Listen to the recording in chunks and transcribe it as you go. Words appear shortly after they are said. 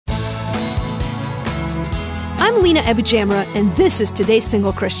I'm Lena Ebujamra, and this is Today's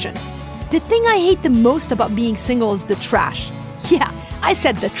Single Christian. The thing I hate the most about being single is the trash. Yeah, I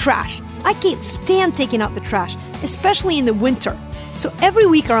said the trash. I can't stand taking out the trash, especially in the winter. So every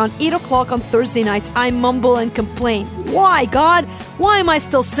week around 8 o'clock on Thursday nights, I mumble and complain. Why, God? Why am I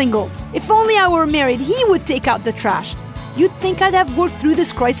still single? If only I were married, He would take out the trash. You'd think I'd have worked through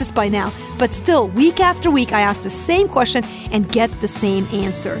this crisis by now, but still, week after week, I ask the same question and get the same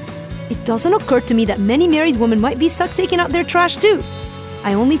answer. It doesn't occur to me that many married women might be stuck taking out their trash too.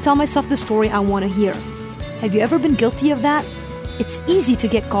 I only tell myself the story I want to hear. Have you ever been guilty of that? It's easy to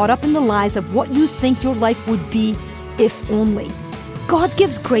get caught up in the lies of what you think your life would be if only. God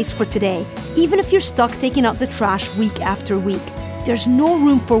gives grace for today, even if you're stuck taking out the trash week after week. There's no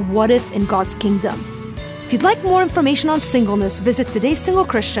room for what if in God's kingdom. If you'd like more information on singleness, visit Today's Single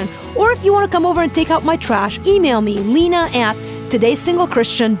Christian, or if you want to come over and take out my trash, email me,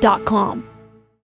 lena@todaysinglechristian.com.